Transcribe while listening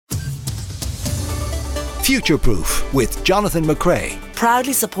Future-Proof with Jonathan McCrea.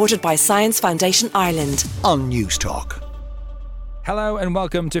 Proudly supported by Science Foundation Ireland. On News Talk. Hello and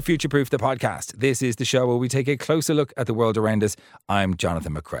welcome to Future-Proof, the podcast. This is the show where we take a closer look at the world around us. I'm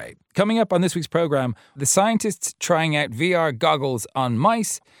Jonathan McCrea. Coming up on this week's programme, the scientists trying out VR goggles on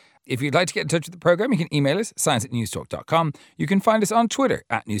mice. If you'd like to get in touch with the programme, you can email us, science@newstalk.com. You can find us on Twitter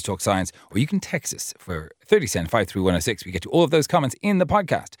 @NewsTalkScience, or you can text us for 30 cent 53106. We get to all of those comments in the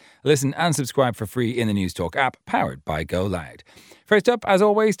podcast. Listen and subscribe for free in the News Talk app, powered by Go Loud. First up, as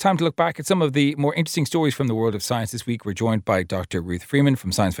always, time to look back at some of the more interesting stories from the world of science this week. We're joined by Dr. Ruth Freeman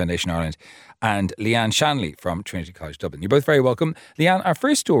from Science Foundation Ireland and Lianne Shanley from Trinity College Dublin. You're both very welcome. Lianne, our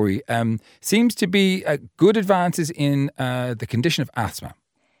first story seems to be good advances in the condition of asthma.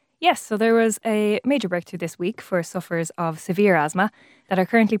 Yes, so there was a major breakthrough this week for sufferers of severe asthma that are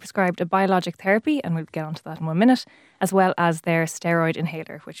currently prescribed a biologic therapy, and we'll get onto that in 1 minute, as well as their steroid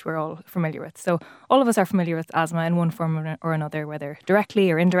inhaler, which we're all familiar with. So all of us are familiar with asthma in one form or another, whether directly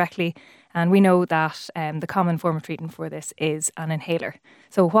or indirectly, and we know that the common form of treatment for this is an inhaler.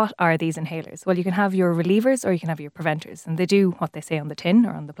 So what are these inhalers? Well, you can have your relievers or you can have your preventers, and they do what they say on the tin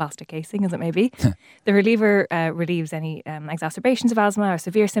or on the plastic casing, as it may be. The reliever relieves any exacerbations of asthma or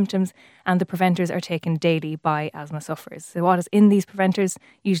severe symptoms, and the preventers are taken daily by asthma sufferers. So what is in these preventers?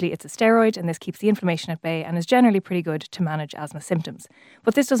 Usually it's a steroid, and this keeps the inflammation at bay and is generally pretty good to manage asthma symptoms.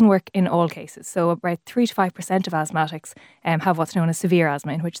 But this doesn't work in all cases. So about 3 to 5% of asthmatics have what's known as severe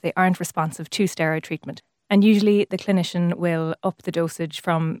asthma, in which they aren't responsive to steroid treatment. And usually the clinician will up the dosage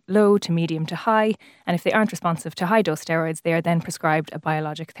from low to medium to high. And if they aren't responsive to high dose steroids, they are then prescribed a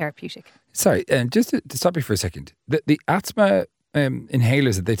biologic therapeutic. Sorry, just to stop you for a second. The asthma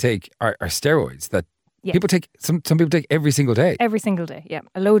inhalers that they take are steroids that people take. Some people take every single day. Every single day, yeah.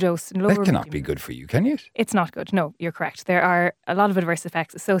 A low dose. That cannot be good for you, can it? It's not good. No, you're correct. There are a lot of adverse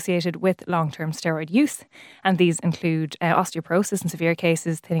effects associated with long-term steroid use, and these include osteoporosis in severe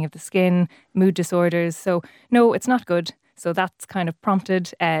cases, thinning of the skin, mood disorders. So no, it's not good. So that's kind of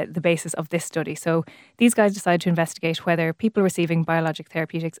prompted the basis of this study. So these guys decided to investigate whether people receiving biologic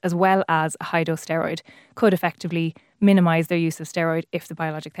therapeutics as well as a high-dose steroid could effectively minimise their use of steroid if the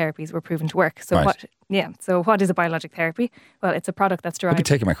biologic therapies were proven to work. So right. What is a biologic therapy? Well, it's a product that's derived... I'll be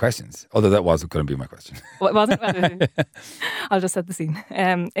taking my questions, although that wasn't going to be my question. Well, it wasn't? I'll just set the scene.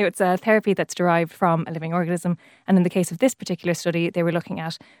 It's a therapy that's derived from a living organism. And in the case of this particular study, they were looking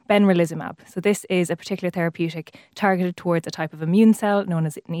at benralizumab. So this is a particular therapeutic targeted towards a type of immune cell known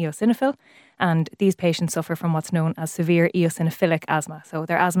as an eosinophil. And these patients suffer from what's known as severe eosinophilic asthma. So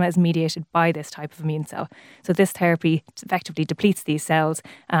their asthma is mediated by this type of immune cell. So this therapy effectively depletes these cells,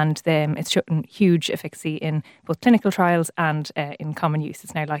 and it's shown huge efficacy in both clinical trials and in common use.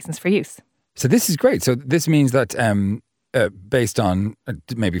 It's now licensed for use. So this is great. So this means that based on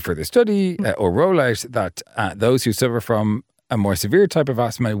maybe further study or rollout, that those who suffer from a more severe type of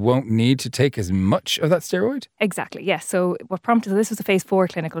asthma won't need to take as much of that steroid? Exactly, yes. So what prompted this was a phase 4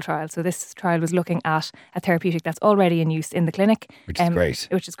 clinical trial. So this trial was looking at a therapeutic that's already in use in the clinic. Which is great.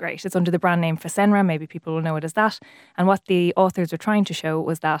 Which is great. It's under the brand name Fasenra. Maybe people will know it as that. And what the authors were trying to show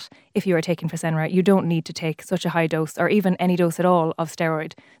was that if you are taking Fasenra, you don't need to take such a high dose or even any dose at all of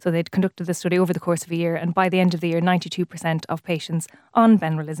steroid. So they'd conducted this study over the course of a year, and by the end of the year, 92% of patients on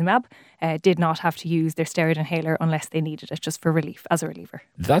benralizumab did not have to use their steroid inhaler unless they needed it, just for relief, as a reliever.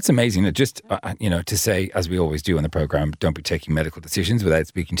 That's amazing. It just, to say, as we always do on the programme, don't be taking medical decisions without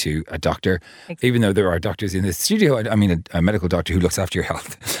speaking to a doctor. Exactly. Even though there are doctors in the studio, a medical doctor who looks after your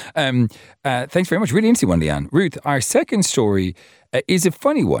health. Thanks very much. Really interesting one, Lianne. Ruth, our second story is a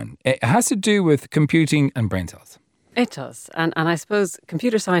funny one. It has to do with computing and brain cells. It does. And I suppose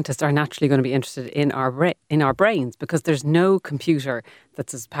computer scientists are naturally going to be interested in our brains, because there's no computer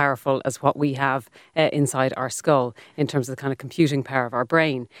that's as powerful as what we have inside our skull in terms of the kind of computing power of our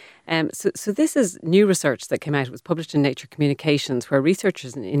brain. So this is new research that came out. It was published in Nature Communications, where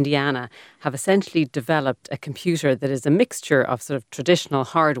researchers in Indiana have essentially developed a computer that is a mixture of sort of traditional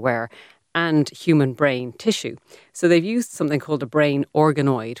hardware and human brain tissue. So they've used something called a brain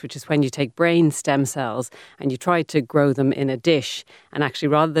organoid, which is when you take brain stem cells and you try to grow them in a dish. And actually,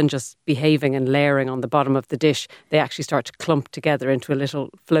 rather than just behaving and layering on the bottom of the dish, they actually start to clump together into a little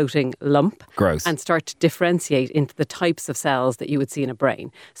floating lump. Gross. And start to differentiate into the types of cells that you would see in a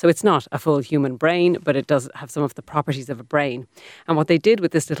brain. So it's not a full human brain, but it does have some of the properties of a brain. And what they did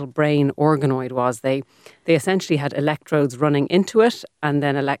with this little brain organoid was they essentially had electrodes running into it, and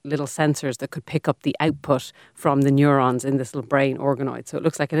then little sensors that could pick up the output from the neurons in this little brain organoid. So it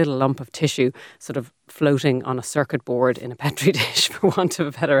looks like a little lump of tissue sort of floating on a circuit board in a petri dish, for want of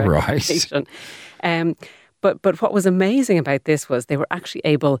a better explanation. But what was amazing about this was they were actually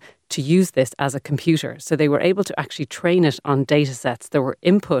able to use this as a computer. So they were able to actually train it on data sets that were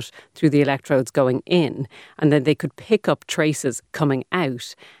input through the electrodes going in, and then they could pick up traces coming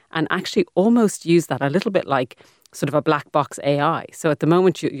out and actually almost use that a little bit like sort of a black box AI. So at the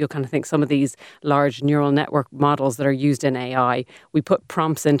moment, you'll kind of think some of these large neural network models that are used in AI, we put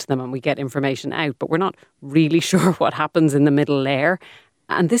prompts into them and we get information out, but we're not really sure what happens in the middle layer.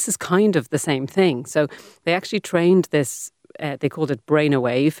 And this is kind of the same thing. So they actually trained this, they called it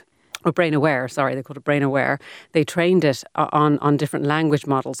BrainAware, they called it BrainAware. They trained it on different language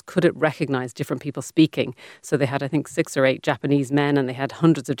models. Could it recognize different people speaking? So they had, I think, 6 or 8 Japanese men, and they had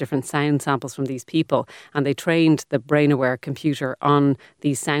hundreds of different sound samples from these people. And they trained the BrainAware computer on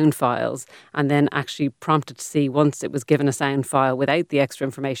these sound files, and then actually prompted to see, once it was given a sound file without the extra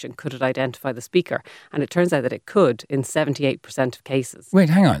information, could it identify the speaker? And it turns out that it could in 78% of cases. Wait,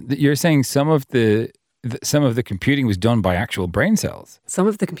 hang on. You're saying some of the computing was done by actual brain cells? Some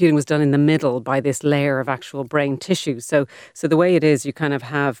of the computing was done in the middle by this layer of actual brain tissue. So the way it is, you kind of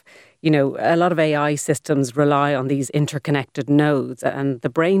have, a lot of AI systems rely on these interconnected nodes, and the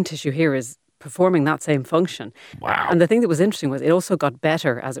brain tissue here is performing that same function. Wow. And the thing that was interesting was it also got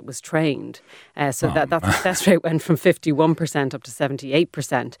better as it was trained. That success rate went from 51% up to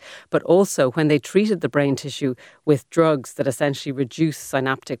 78%. But also when they treated the brain tissue with drugs that essentially reduce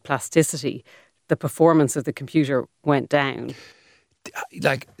synaptic plasticity, the performance of the computer went down.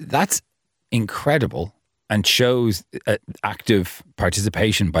 Like, that's incredible and shows active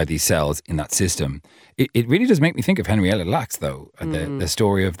participation by these cells in that system. It really does make me think of Henrietta Lacks, though, the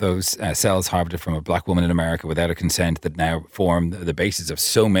story of those cells harvested from a black woman in America without a consent that now form the basis of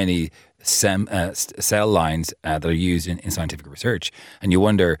so many cell lines that are used in scientific research. And you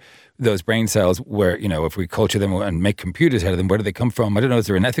wonder, those brain cells, where, if we culture them and make computers out of them, where do they come from? I don't know. Is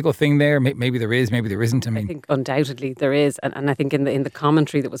there an ethical thing there? Maybe there is, maybe there isn't. I think undoubtedly there is. And I think in the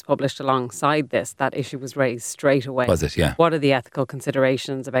commentary that was published alongside this, that issue was raised straight away. Was it? Yeah. What are the ethical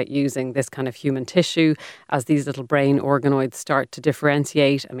considerations about using this kind of human tissue as these little brain organoids start to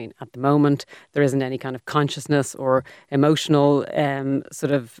differentiate? I mean, at the moment, there isn't any kind of consciousness or emotional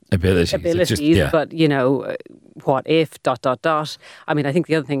sort of abilities. But, what if, ... I mean, I think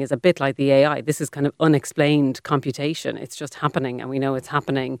the other thing is a bit like the AI. This is kind of unexplained computation. It's just happening, and we know it's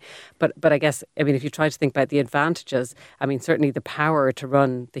happening. But I guess, if you try to think about the advantages, certainly the power to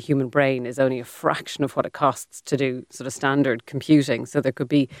run the human brain is only a fraction of what it costs to do sort of standard computing. So there could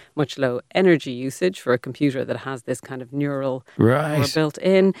be much low energy usage for a computer that has this kind of neural power built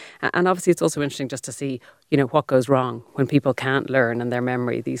in. And obviously it's also interesting just to see, what goes wrong when people can't learn and their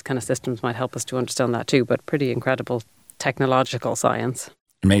memory. These kind of systems might help us to understand that too, but pretty incredible technological science.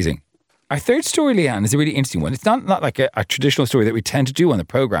 Amazing. Our third story, Lianne, is a really interesting one. It's not like a traditional story that we tend to do on the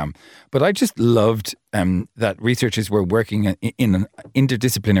programme, but I just loved that researchers were working in an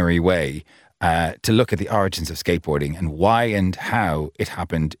interdisciplinary way to look at the origins of skateboarding and why and how it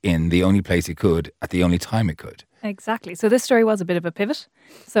happened in the only place it could at the only time it could. Exactly. So this story was a bit of a pivot.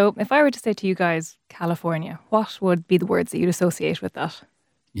 So if I were to say to you guys, California, what would be the words that you'd associate with that?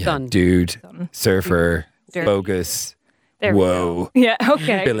 Yeah, Sun. Dude, Sun. Surfer, Dirty. bogus, There we whoa. go. Yeah,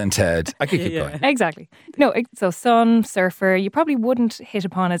 okay. Bill and Ted. I could keep going. Exactly. No, so sun, surfer, you probably wouldn't hit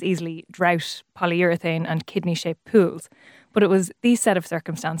upon as easily drought, polyurethane and kidney-shaped pools. But it was these set of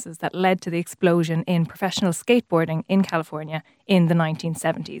circumstances that led to the explosion in professional skateboarding in California in the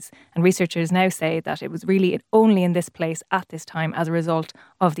 1970s. And researchers now say that it was really only in this place at this time as a result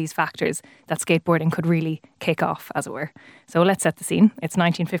of these factors that skateboarding could really kick off, as it were. So let's set the scene. It's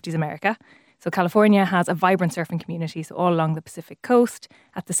 1950s America. So California has a vibrant surfing community, so all along the Pacific coast.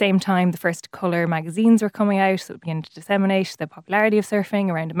 At the same time, the first colour magazines were coming out, so it began to disseminate the popularity of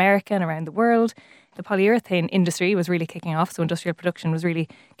surfing around America and around the world. The polyurethane industry was really kicking off, so industrial production was really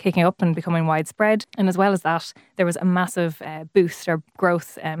kicking up and becoming widespread. And as well as that, there was a massive boost or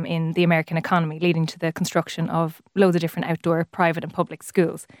growth in the American economy, leading to the construction of loads of different outdoor private and public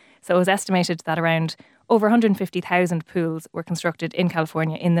schools. So it was estimated that around over 150,000 pools were constructed in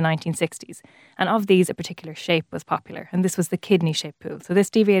California in the 1960s. And of these, a particular shape was popular, and this was the kidney-shaped pool. So this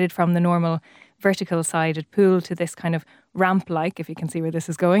deviated from the normal vertical-sided pool to this kind of ramp-like, if you can see where this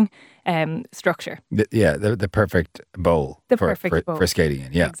is going, structure. The perfect bowl for skating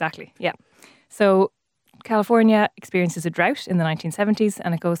in. Yeah, exactly. Yeah. So California experiences a drought in the 1970s,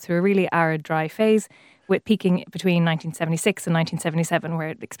 and it goes through a really arid, dry phase, with peaking between 1976 and 1977, where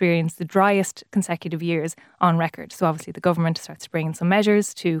it experienced the driest consecutive years on record. So obviously the government starts to bring in some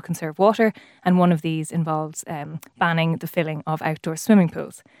measures to conserve water, and one of these involves banning the filling of outdoor swimming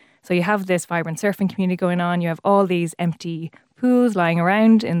pools. So you have this vibrant surfing community going on, you have all these empty pools lying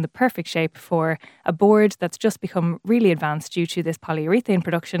around in the perfect shape for a board that's just become really advanced due to this polyurethane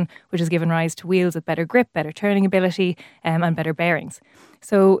production, which has given rise to wheels with better grip, better turning ability, and better bearings.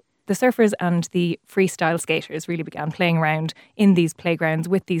 So the surfers and the freestyle skaters really began playing around in these playgrounds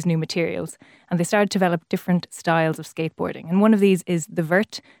with these new materials. And they started to develop different styles of skateboarding. And one of these is the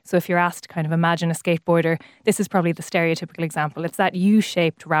vert. So if you're asked to kind of imagine a skateboarder, this is probably the stereotypical example. It's that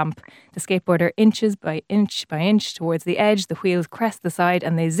U-shaped ramp. The skateboarder inches by inch towards the edge, the wheels crest the side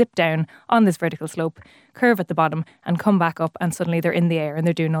and they zip down on this vertical slope, curve at the bottom and come back up, and suddenly they're in the air and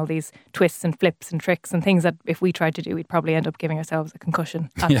they're doing all these twists and flips and tricks and things that if we tried to do, we'd probably end up giving ourselves a concussion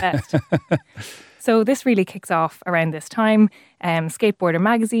at best. So this really kicks off around this time. Skateboarder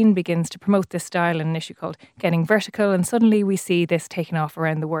magazine begins to promote this style in an issue called Getting Vertical, and suddenly we see this taken off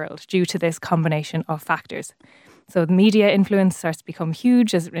around the world due to this combination of factors. So the media influence starts to become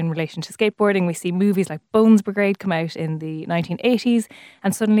huge as in relation to skateboarding. We see movies like Bones Brigade come out in the 1980s,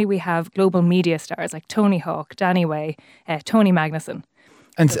 and suddenly we have global media stars like Tony Hawk, Danny Way, Tony Magnuson.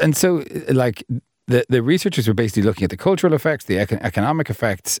 And so like the researchers were basically looking at the cultural effects, the economic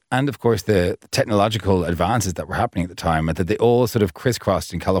effects, and of course the technological advances that were happening at the time, and that they all sort of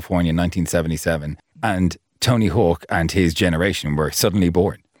crisscrossed in California in 1977, and Tony Hawk and his generation were suddenly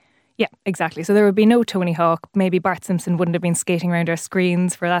born. Yeah, exactly. So there would be no Tony Hawk. Maybe Bart Simpson wouldn't have been skating around our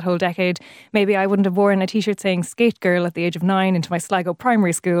screens for that whole decade. Maybe I wouldn't have worn a t-shirt saying Skate Girl at the age of 9 into my Sligo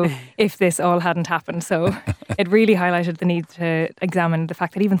primary school if this all hadn't happened. So it really highlighted the need to examine the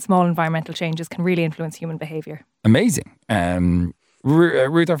fact that even small environmental changes can really influence human behaviour. Amazing.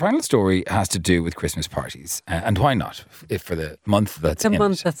 Ruth, our final story has to do with Christmas parties. And why not? If for the month that's in it. The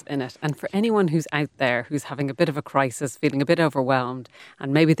month that's in it. And for anyone who's out there who's having a bit of a crisis, feeling a bit overwhelmed,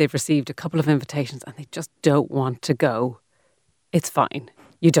 and maybe they've received a couple of invitations and they just don't want to go, it's fine.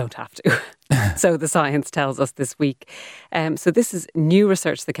 You don't have to. So the science tells us this week. So this is new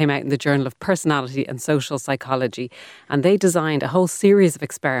research that came out in the Journal of Personality and Social Psychology. And they designed a whole series of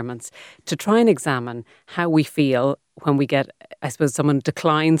experiments to try and examine how we feel when we get, I suppose, someone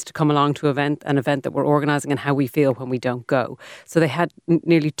declines to come along to an event that we're organising, and how we feel when we don't go. So they had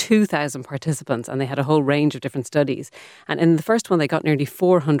nearly 2,000 participants, and they had a whole range of different studies. And in the first one, they got nearly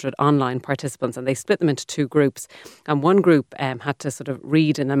 400 online participants, and they split them into two groups. And one group had to sort of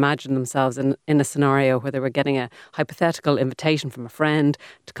read and imagine themselves in a scenario where they were getting a hypothetical invitation from a friend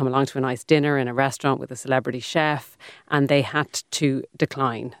to come along to a nice dinner in a restaurant with a celebrity chef, and they had to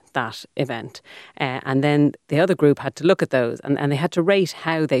decline that event. And then the other group had to look at those and they had to rate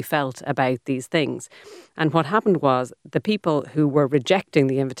how they felt about these things. And what happened was the people who were rejecting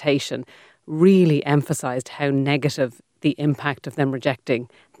the invitation really emphasised how negative the impact of them rejecting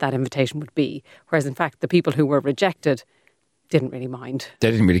that invitation would be. Whereas in fact, the people who were rejected didn't really mind.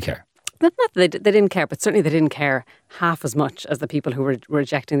 They didn't really care. Not that they didn't care, but certainly they didn't care half as much as the people who were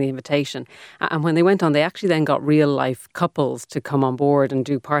rejecting the invitation. And when they went on, they actually then got real life couples to come on board and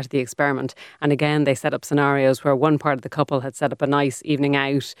do part of the experiment. And again, they set up scenarios where one part of the couple had set up a nice evening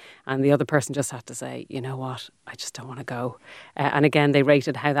out and the other person just had to say, you know what, I just don't want to go. And again, they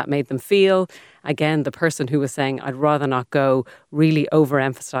rated how that made them feel. Again, the person who was saying, I'd rather not go, really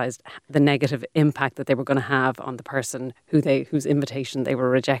overemphasised the negative impact that they were going to have on the person whose invitation they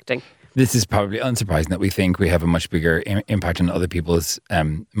were rejecting. This is probably unsurprising that we think we have a much bigger impact on other people's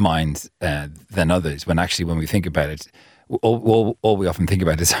minds than others, when actually when we think about it, all we often think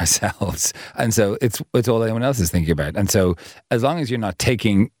about is ourselves. And so it's all anyone else is thinking about. And so as long as you're not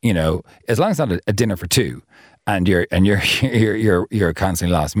taking, as long as it's not a dinner for two, and you're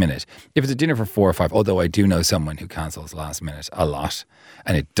cancelling last minute. If it's a dinner for 4 or 5, although I do know someone who cancels last minute a lot,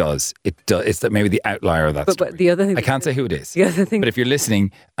 and it does. It's maybe the outlier of that story. But the other thing, I can't say who it is. The other thing, but if you're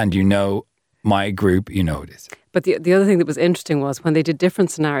listening and you know my group, you know who it is. But the other thing that was interesting was when they did different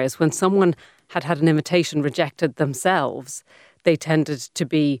scenarios, when someone had an invitation rejected themselves, they tended to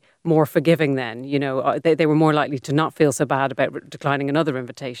be more forgiving then. They were more likely to not feel so bad about declining another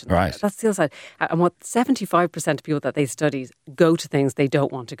invitation. Right. That's the other side. And what 75% of people that they studied go to things they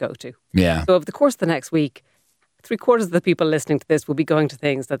don't want to go to. Yeah. So over the course of the next week, 3/4 of the people listening to this will be going to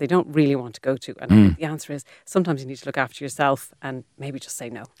things that they don't really want to go to. And I think the answer is sometimes you need to look after yourself and maybe just say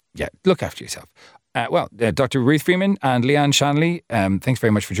no. Yeah, look after yourself. Dr. Ruth Freeman and Lianne Shanley, thanks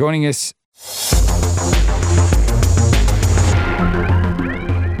very much for joining us.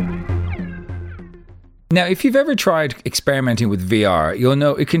 Now, if you've ever tried experimenting with VR, you'll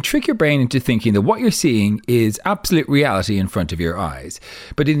know it can trick your brain into thinking that what you're seeing is absolute reality in front of your eyes.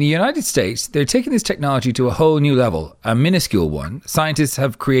 But in the United States, they're taking this technology to a whole new level, a minuscule one. Scientists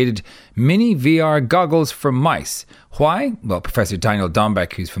have created mini VR goggles for mice. Why? Well, Professor Daniel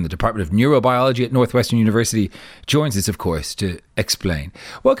Dombeck, who's from the Department of Neurobiology at Northwestern University, joins us, of course, to explain.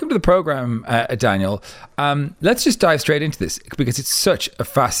 Welcome to the program, Daniel. Let's just dive straight into this because it's such a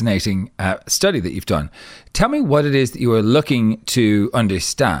fascinating study that you've done. Tell me what it is that you are looking to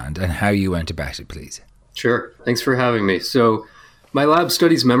understand and how you went about it, please. Sure. Thanks for having me. So my lab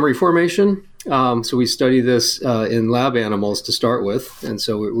studies memory formation. So we study this in lab animals to start with. And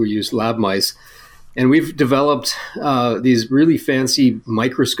so we use lab mice. And we've developed these really fancy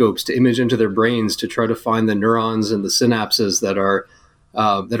microscopes to image into their brains to try to find the neurons and the synapses that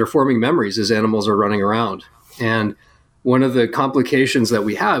are forming memories as animals are running around. And one of the complications that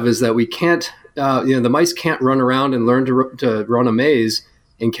we have is that we can't, the mice can't run around and learn to run a maze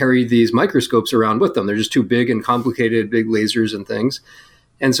and carry these microscopes around with them. They're just too big and complicated, big lasers and things.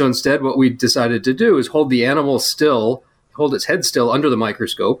 And so instead, what we decided to do is hold the animal still, hold its head still under the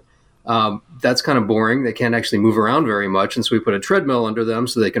microscope. That's kind of boring. They can't actually move around very much. And so we put a treadmill under them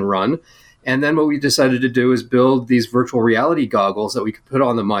so they can run. And then what we decided to do is build these virtual reality goggles that we could put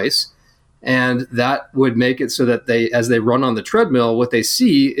on the mice. And that would make it so that as they run on the treadmill, what they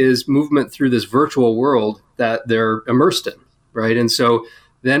see is movement through this virtual world that they're immersed in, right? And so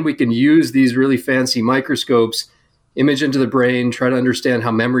then we can use these really fancy microscopes, image into the brain, try to understand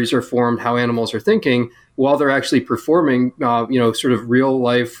how memories are formed, how animals are thinking, while they're actually performing, sort of real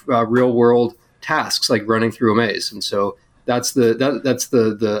life, real world tasks like running through a maze. And so that's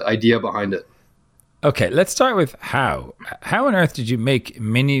the idea behind it. Okay, let's start with how. How on earth did you make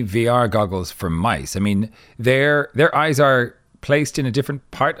mini VR goggles for mice? I mean, their eyes are placed in a different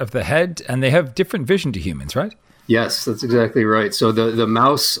part of the head, and they have different vision to humans, right? Yes, that's exactly right. So the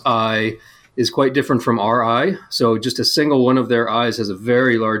mouse eye is quite different from our eye. So just a single one of their eyes has a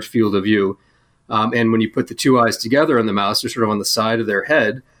very large field of view. And when you put the two eyes together on the mouse, they're sort of on the side of their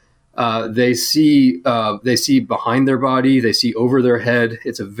head. They see behind their body, they see over their head.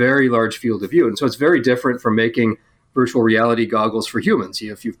 It's a very large field of view. And so it's very different from making virtual reality goggles for humans.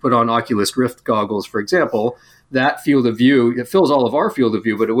 If you've put on Oculus Rift goggles, for example, that field of view, it fills all of our field of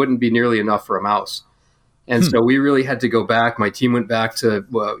view, but it wouldn't be nearly enough for a mouse. And so we really had to go back. My team went back to,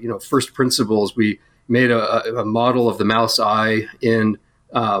 first principles. We made a model of the mouse eye in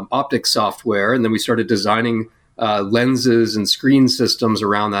optics software, and then we started designing lenses and screen systems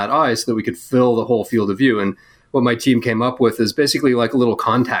around that eye so that we could fill the whole field of view. And what my team came up with is basically like a little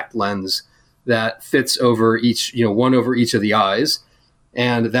contact lens that fits over each, one over each of the eyes,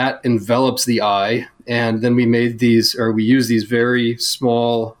 and that envelops the eye. And then we use these very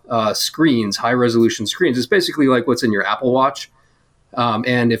small screens, high resolution screens. It's basically like what's in your Apple Watch.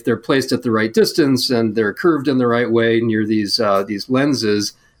 And if they're placed at the right distance and they're curved in the right way near these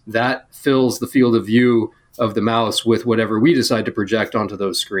lenses, that fills the field of view of the mouse with whatever we decide to project onto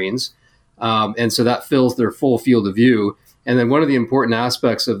those screens. And so that fills their full field of view. And then one of the important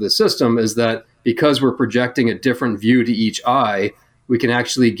aspects of the system is that because we're projecting a different view to each eye, we can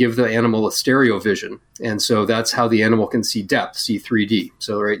actually give the animal a stereo vision. And so that's how the animal can see depth, see 3D.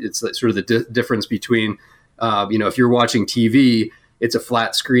 So right, it's sort of the difference between, if you're watching TV, it's a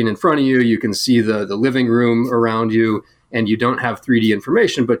flat screen in front of you. You can see the living room around you, and you don't have 3D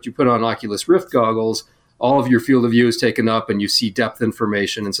information, but you put on Oculus Rift goggles, all of your field of view is taken up and you see depth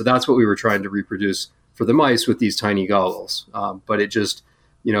information. And so that's what we were trying to reproduce for the mice with these tiny goggles. But it just,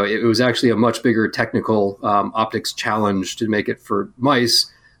 it was actually a much bigger technical optics challenge to make it for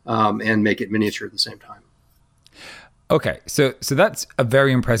mice and make it miniature at the same time. Okay, so that's a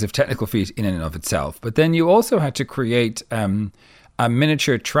very impressive technical feat in and of itself. But then you also had to create a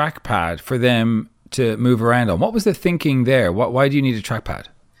miniature trackpad for them to move around on. What was the thinking there? Why do you need a trackpad?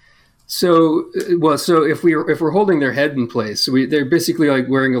 So if we're holding their head in place, so they're basically like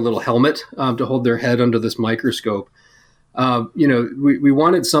wearing a little helmet to hold their head under this microscope. We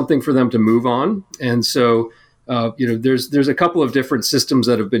wanted something for them to move on, and so there's a couple of different systems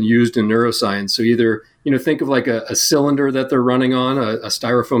that have been used in neuroscience. So either think of like a cylinder that they're running on, a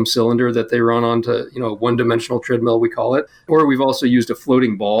styrofoam cylinder that they run on to a one-dimensional treadmill, we call it, or we've also used a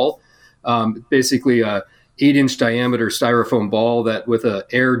floating ball, basically a 8-inch diameter styrofoam ball that with an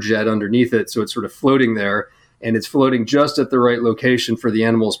air jet underneath it. So it's sort of floating there, and it's floating just at the right location for the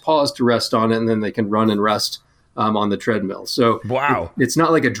animal's paws to rest on it, and then they can run and rest on the treadmill. So wow. It's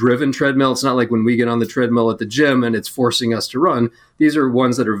not like a driven treadmill. It's not like when we get on the treadmill at the gym and it's forcing us to run. These are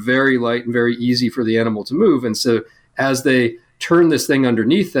ones that are very light and very easy for the animal to move. And so as they turn this thing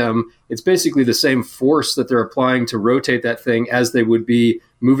underneath them, it's basically the same force that they're applying to rotate that thing as they would be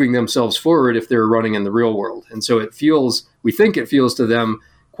moving themselves forward if they were running in the real world. And so we think it feels to them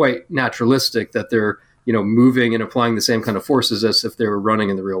quite naturalistic that they're, moving and applying the same kind of forces as if they were running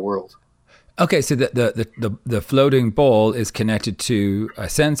in the real world. Okay, so the floating ball is connected to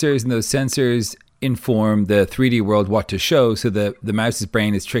sensors, and those sensors inform the 3D world what to show. So the mouse's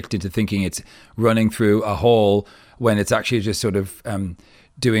brain is tricked into thinking it's running through a hole when it's actually just sort of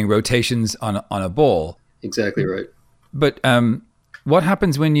doing rotations on a ball. Exactly right. But what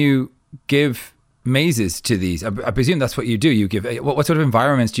happens when you give mazes to these? I presume that's what you do. You give what sort of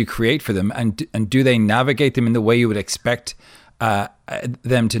environments do you create for them, and do they navigate them in the way you would expect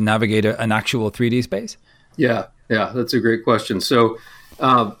them to navigate an actual 3D space? Yeah, that's a great question. So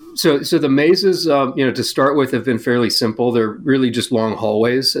the mazes, to start with, have been fairly simple. They're really just long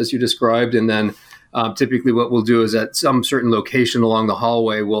hallways, as you described, and then typically what we'll do is at some certain location along the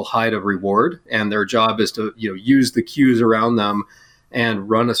hallway, we'll hide a reward, and their job is to use the cues around them and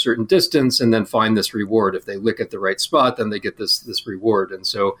run a certain distance and then find this reward. If they lick at the right spot, then they get this reward. And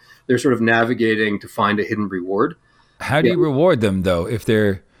so they're sort of navigating to find a hidden reward. How do you reward them though?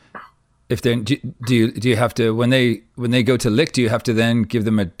 Do you have to, when they go to lick, do you have to then give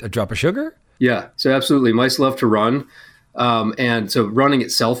them a drop of sugar? Yeah, so absolutely. Mice love to run. And so running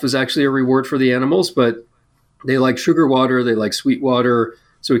itself is actually a reward for the animals, but they like sugar water, they like sweet water,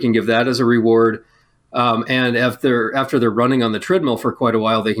 so we can give that as a reward. And after they're running on the treadmill for quite a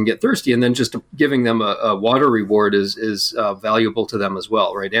while, they can get thirsty, and then just giving them a water reward is valuable to them as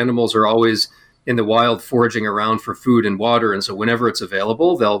well, right? Animals are always in the wild foraging around for food and water, and so whenever it's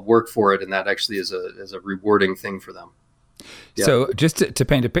available, they'll work for it, and that actually is a rewarding thing for them. Yeah. So just to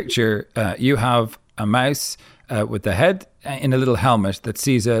paint a picture, you have a mouse with the head in a little helmet that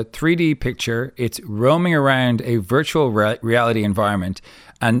sees a 3D picture. It's roaming around a virtual reality environment,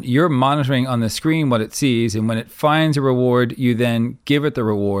 and you're monitoring on the screen what it sees. And when it finds a reward, you then give it the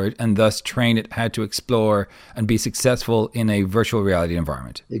reward and thus train it how to explore and be successful in a virtual reality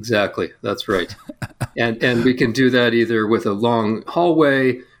environment. Exactly. That's right. and we can do that either with a long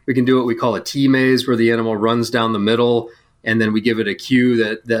hallway. We can do what we call a T-maze, where the animal runs down the middle, and then we give it a cue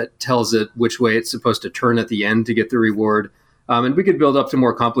that tells it which way it's supposed to turn at the end to get the reward. And we could build up to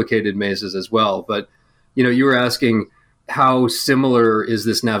more complicated mazes as well. But, you were asking, how similar is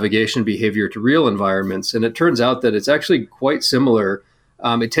this navigation behavior to real environments? And it turns out that it's actually quite similar.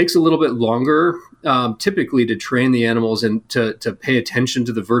 It takes a little bit longer, typically, to train the animals and to pay attention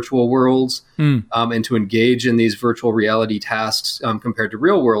to the virtual worlds and to engage in these virtual reality tasks compared to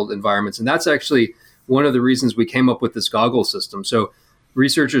real world environments. And that's actually one of the reasons we came up with this goggle system. So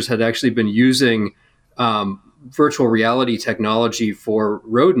researchers had actually been using virtual reality technology for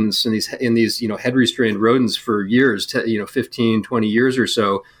rodents in these head restrained rodents for years, 15, 20 years or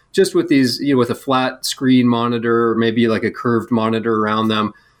so, just with these, with a flat screen monitor, or maybe like a curved monitor around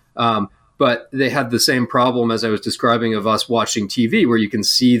them. But they had the same problem as I was describing of us watching TV, where you can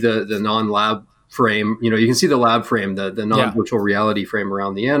see the non-lab frame, you can see the lab frame, the non-virtual reality frame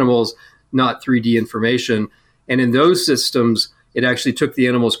around the animals, not 3D information. And in those systems, it actually took the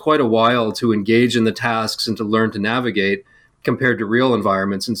animals quite a while to engage in the tasks and to learn to navigate compared to real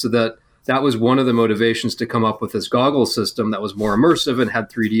environments. And so that was one of the motivations to come up with this goggle system that was more immersive and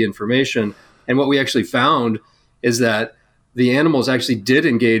had 3D information. And what we actually found is that the animals actually did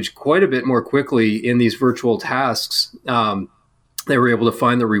engage quite a bit more quickly in these virtual tasks. They were able to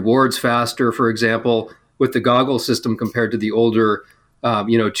find the rewards faster, for example, with the goggle system compared to the older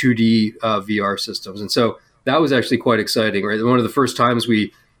 2D VR systems. And so that was actually quite exciting, right? One of the first times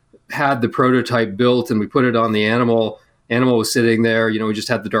we had the prototype built and we put it on the animal was sitting there, we just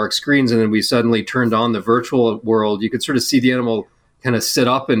had the dark screens, and then we suddenly turned on the virtual world. You could sort of see the animal kind of sit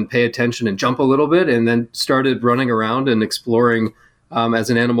up and pay attention and jump a little bit, and then started running around and exploring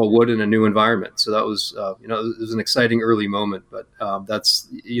as an animal would in a new environment. So that was, it was an exciting early moment, but that's,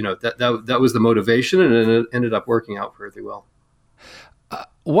 that was the motivation, and it ended up working out fairly well.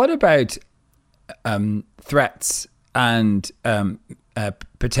 What about threats and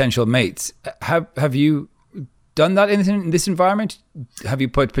potential mates? Have you done that in this environment? Have you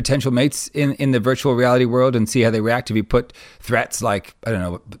put potential mates in the virtual reality world and see how they react? Have you put threats like, I don't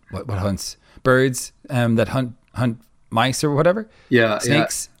know, what hunts birds that hunt mice or whatever? Yeah,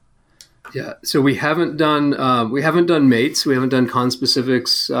 snakes. Yeah. So we haven't done mates. We haven't done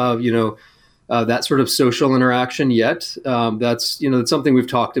conspecifics. That sort of social interaction yet. That's something we've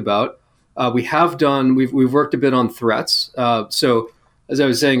talked about. We've worked a bit on threats. So as I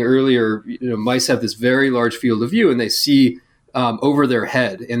was saying earlier, mice have this very large field of view, and they see over their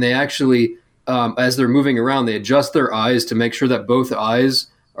head, and they actually as they're moving around, they adjust their eyes to make sure that both eyes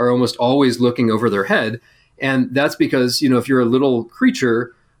are almost always looking over their head. And that's because, if you're a little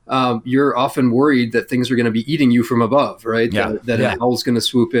creature, you're often worried that things are going to be eating you from above, right? Yeah. That an owl's going to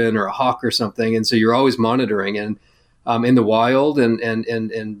swoop in, or a hawk or something. And so you're always monitoring. And in the wild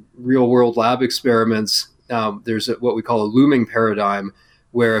and real world lab experiments, there's what we call a looming paradigm,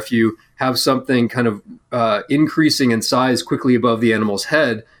 where if you have something kind of increasing in size quickly above the animal's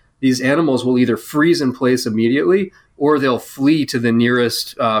head, these animals will either freeze in place immediately, or they'll flee to the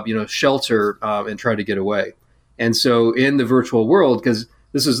nearest shelter and try to get away. And so in the virtual world, because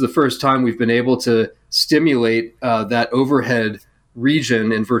this is the first time we've been able to stimulate that overhead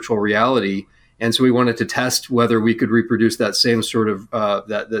region in virtual reality, and so we wanted to test whether we could reproduce that same sort of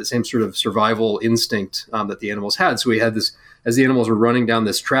that same sort of survival instinct that the animals had. So we had this, as the animals were running down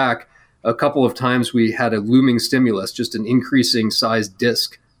this track, a couple of times we had a looming stimulus, just an increasing size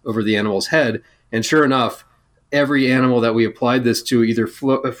disc over the animal's head. And sure enough, every animal that we applied this to either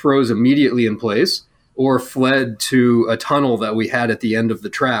froze immediately in place or fled to a tunnel that we had at the end of the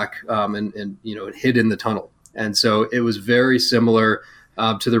track, and it hid in the tunnel. And so it was very similar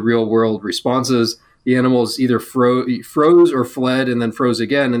to the real world responses. The animals either froze or fled and then froze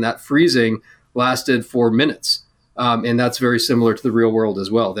again, and that freezing lasted for minutes. And that's very similar to the real world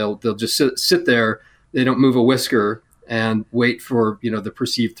as well. They'll just sit there, they don't move a whisker, and wait for the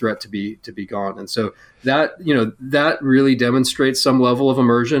perceived threat to be gone. And so that really demonstrates some level of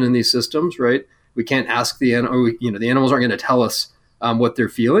immersion in these systems, right? We can't ask the animals aren't going to tell us what they're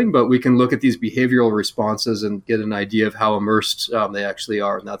feeling, but we can look at these behavioral responses and get an idea of how immersed they actually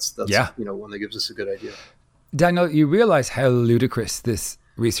are. And that's one that gives us a good idea. Daniel, you realize how ludicrous this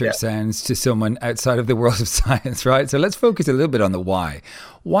research sounds to someone outside of the world of science, right? So let's focus a little bit on the why.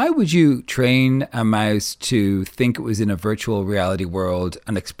 Why would you train a mouse to think it was in a virtual reality world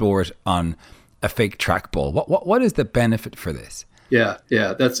and explore it on a fake trackball? What is the benefit for this? Yeah,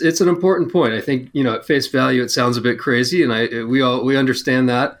 it's an important point. I think, at face value, it sounds a bit crazy, and we understand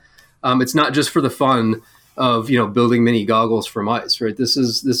that. It's not just for the fun of building mini goggles for mice, right? This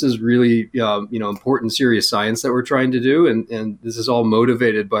is really important, serious science that we're trying to do, and this is all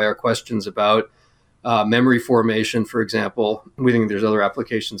motivated by our questions about memory formation, for example. We think there's other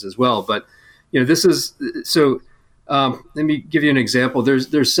applications as well, but this is so. Let me give you an example.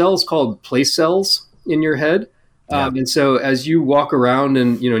 There's cells called place cells in your head. And so as you walk around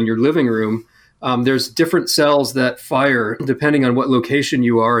in your living room, there's different cells that fire depending on what location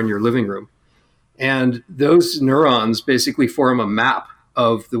you are in your living room. And those neurons basically form a map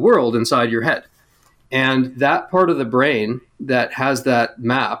of the world inside your head. And that part of the brain that has that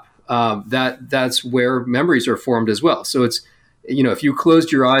map, that's where memories are formed as well. So it's, if you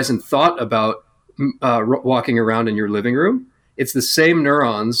closed your eyes and thought about walking around in your living room, it's the same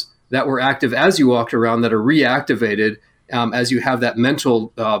neurons that were active as you walked around that are reactivated as you have that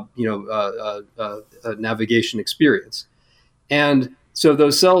mental, navigation experience. And so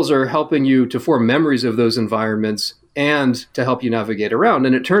those cells are helping you to form memories of those environments and to help you navigate around.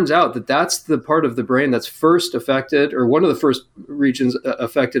 And it turns out that that's the part of the brain that's first affected, or one of the first regions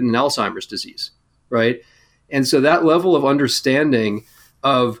affected in Alzheimer's disease, right? And so that level of understanding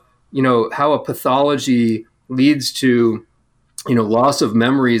of, how a pathology leads to loss of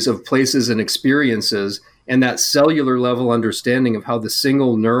memories of places and experiences, and that cellular level understanding of how the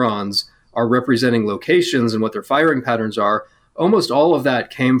single neurons are representing locations and what their firing patterns are, almost all of that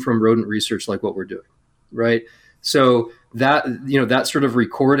came from rodent research like what we're doing, right? So that, that sort of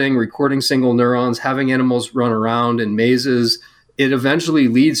recording single neurons, having animals run around in mazes, it eventually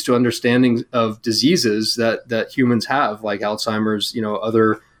leads to understanding of diseases that humans have, like Alzheimer's,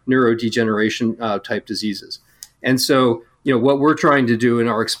 other neurodegeneration type diseases. And so what we're trying to do in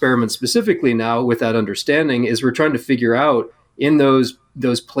our experiment specifically now with that understanding is we're trying to figure out in those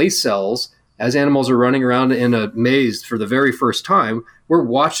place cells, as animals are running around in a maze for the very first time, we're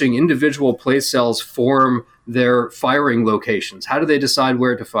watching individual place cells form their firing locations. How do they decide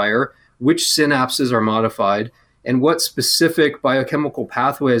where to fire? Which synapses are modified? And what specific biochemical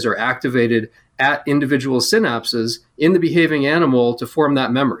pathways are activated at individual synapses in the behaving animal to form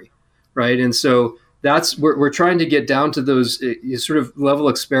that memory, right? And so we're trying to get down to those sort of level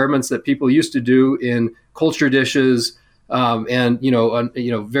experiments that people used to do in culture dishes and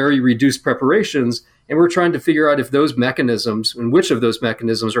very reduced preparations, and we're trying to figure out if those mechanisms and which of those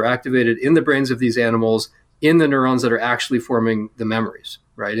mechanisms are activated in the brains of these animals in the neurons that are actually forming the memories,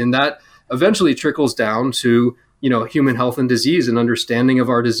 right? And that eventually trickles down to human health and disease and understanding of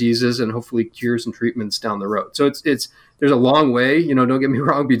our diseases and hopefully cures and treatments down the road. So there's a long way, don't get me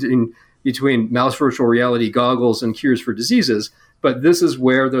wrong, between mouse virtual reality goggles and cures for diseases, But this is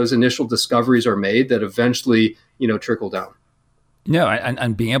where those initial discoveries are made that eventually, trickle down. No,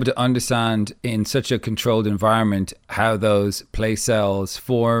 and being able to understand in such a controlled environment how those place cells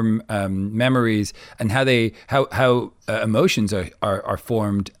form memories and how emotions are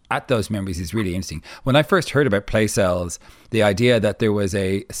formed at those memories is really interesting. When I first heard about place cells, the idea that there was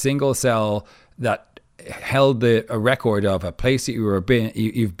a single cell that held a record of a place that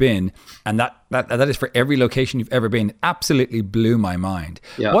you've been, and that is for every location you've ever been, absolutely blew my mind.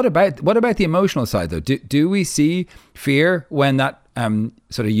 Yeah. What about the emotional side though? Do we see fear when that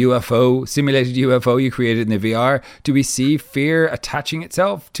sort of simulated UFO you created in the VR? Do we see fear attaching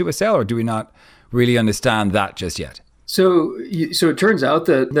itself to a cell, or do we not really understand that just yet? So it turns out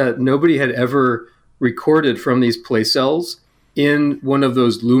that nobody had ever recorded from these place cells in one of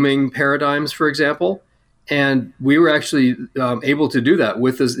those looming paradigms, for example. And we were actually able to do that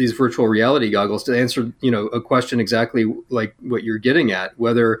with these virtual reality goggles to answer, a question exactly like what you're getting at,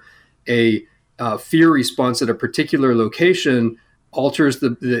 whether a fear response at a particular location alters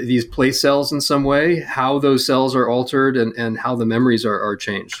these place cells in some way, how those cells are altered, and how the memories are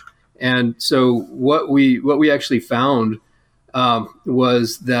changed. And so what we actually found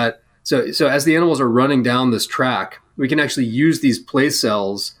was that so as the animals are running down this track, we can actually use these place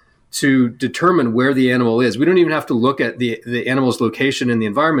cells to determine where the animal is. We don't even have to look at the animal's location in the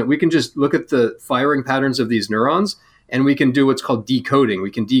environment. We can just look at the firing patterns of these neurons, and we can do what's called decoding.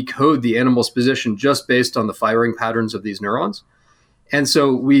 We can decode the animal's position just based on the firing patterns of these neurons. And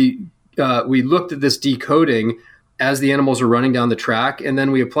so we looked at this decoding as the animals are running down the track, and then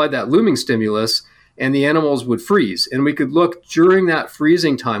we applied that looming stimulus, and the animals would freeze. And we could look during that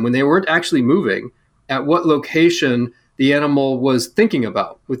freezing time, when they weren't actually moving, at what location the animal was thinking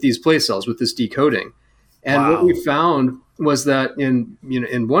about with these place cells, with this decoding. And What we found was that in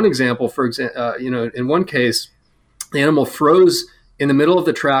one example, for example, in one case, the animal froze in the middle of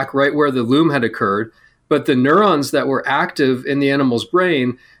the track right where the loom had occurred, but the neurons that were active in the animal's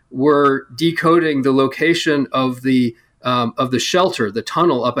brain were decoding the location of the shelter, the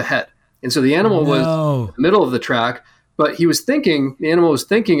tunnel up ahead. And so the animal was in the middle of the track, but the animal was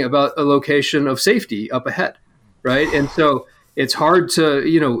thinking about a location of safety up ahead. Right. And so it's hard to,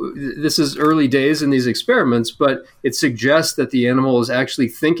 this is early days in these experiments, but it suggests that the animal is actually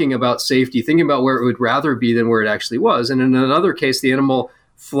thinking about safety, thinking about where it would rather be than where it actually was. And in another case, the animal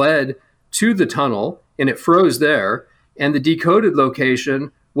fled to the tunnel and it froze there. And the decoded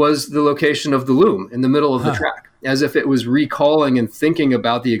location was the location of the loom in the middle of the track, as if it was recalling and thinking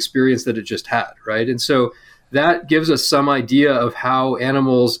about the experience that it just had. Right. And so that gives us some idea of how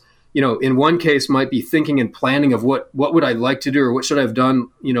animals, in one case might be thinking and planning of what would I like to do, or what should I have done,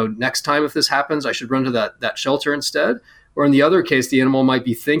 next time if this happens, I should run to that shelter instead. Or in the other case, the animal might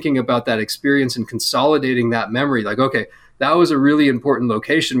be thinking about that experience and consolidating that memory. Like, okay, that was a really important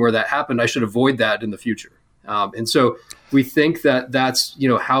location where that happened. I should avoid that in the future. And so we think that that's,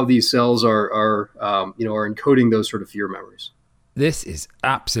 how these cells are encoding those sort of fear memories. This is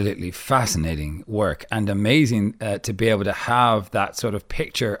absolutely fascinating work and amazing to be able to have that sort of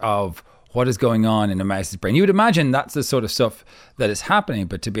picture of what is going on in a mouse's brain. You would imagine that's the sort of stuff that is happening,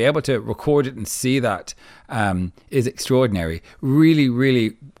 but to be able to record it and see that is extraordinary. Really,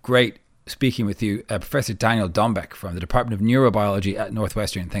 really great speaking with you, Professor Daniel Dombeck from the Department of Neurobiology at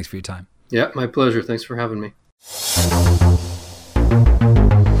Northwestern. Thanks for your time. Yeah, my pleasure. Thanks for having me.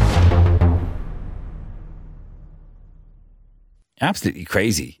 Absolutely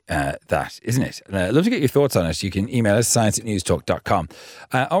crazy, that, isn't it? I'd love to get your thoughts on it. You can email us, science@newstalk.com.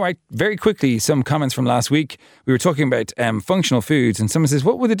 All right, very quickly, some comments from last week. We were talking about functional foods, and someone says,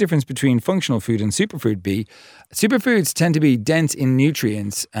 what would the difference between functional food and superfood be? Superfoods tend to be dense in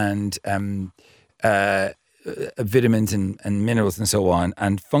nutrients and vitamins and minerals and so on,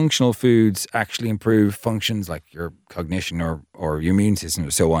 and functional foods actually improve functions like your cognition or your immune system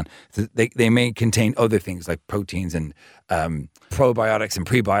and so on. They may contain other things like proteins and probiotics and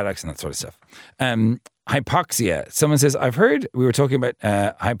prebiotics and that sort of stuff. Hypoxia. Someone says, I've heard, we were talking about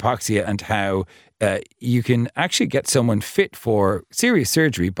hypoxia and how you can actually get someone fit for serious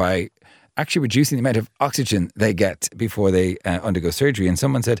surgery by actually reducing the amount of oxygen they get before they undergo surgery. And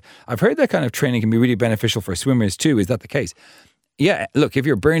someone said, I've heard that kind of training can be really beneficial for swimmers too. Is that the case? Yeah, look, if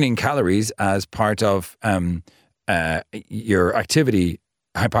you're burning calories as part of your activity,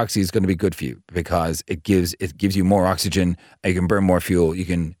 hypoxia is going to be good for you because it gives you more oxygen. You can burn more fuel. You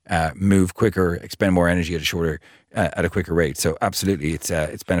can move quicker, expend more energy at a quicker rate. So absolutely,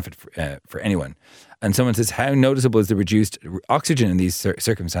 it's benefit for anyone. and someone says, how noticeable is the reduced oxygen in these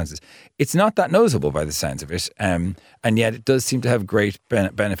circumstances? It's not that noticeable by the sounds of it, and yet it does seem to have great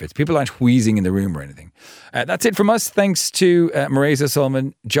benefits. People aren't wheezing in the room or anything. That's it from us. Thanks to Marisa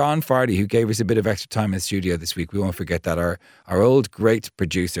Solomon, John Fardy, who gave us a bit of extra time in the studio this week. We won't forget that, our old great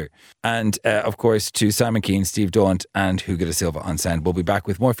producer. And of course to Simon Keane, Steve Daunt and Hugo da Silva on sound. We'll be back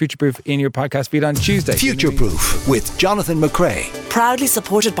with more Future Proof in your podcast feed on Tuesday. Future Proof with Jonathan McCrae. Proudly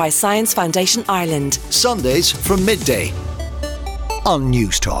supported by Science Foundation Ireland. Sundays from midday on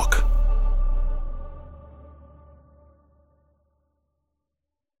News Talk.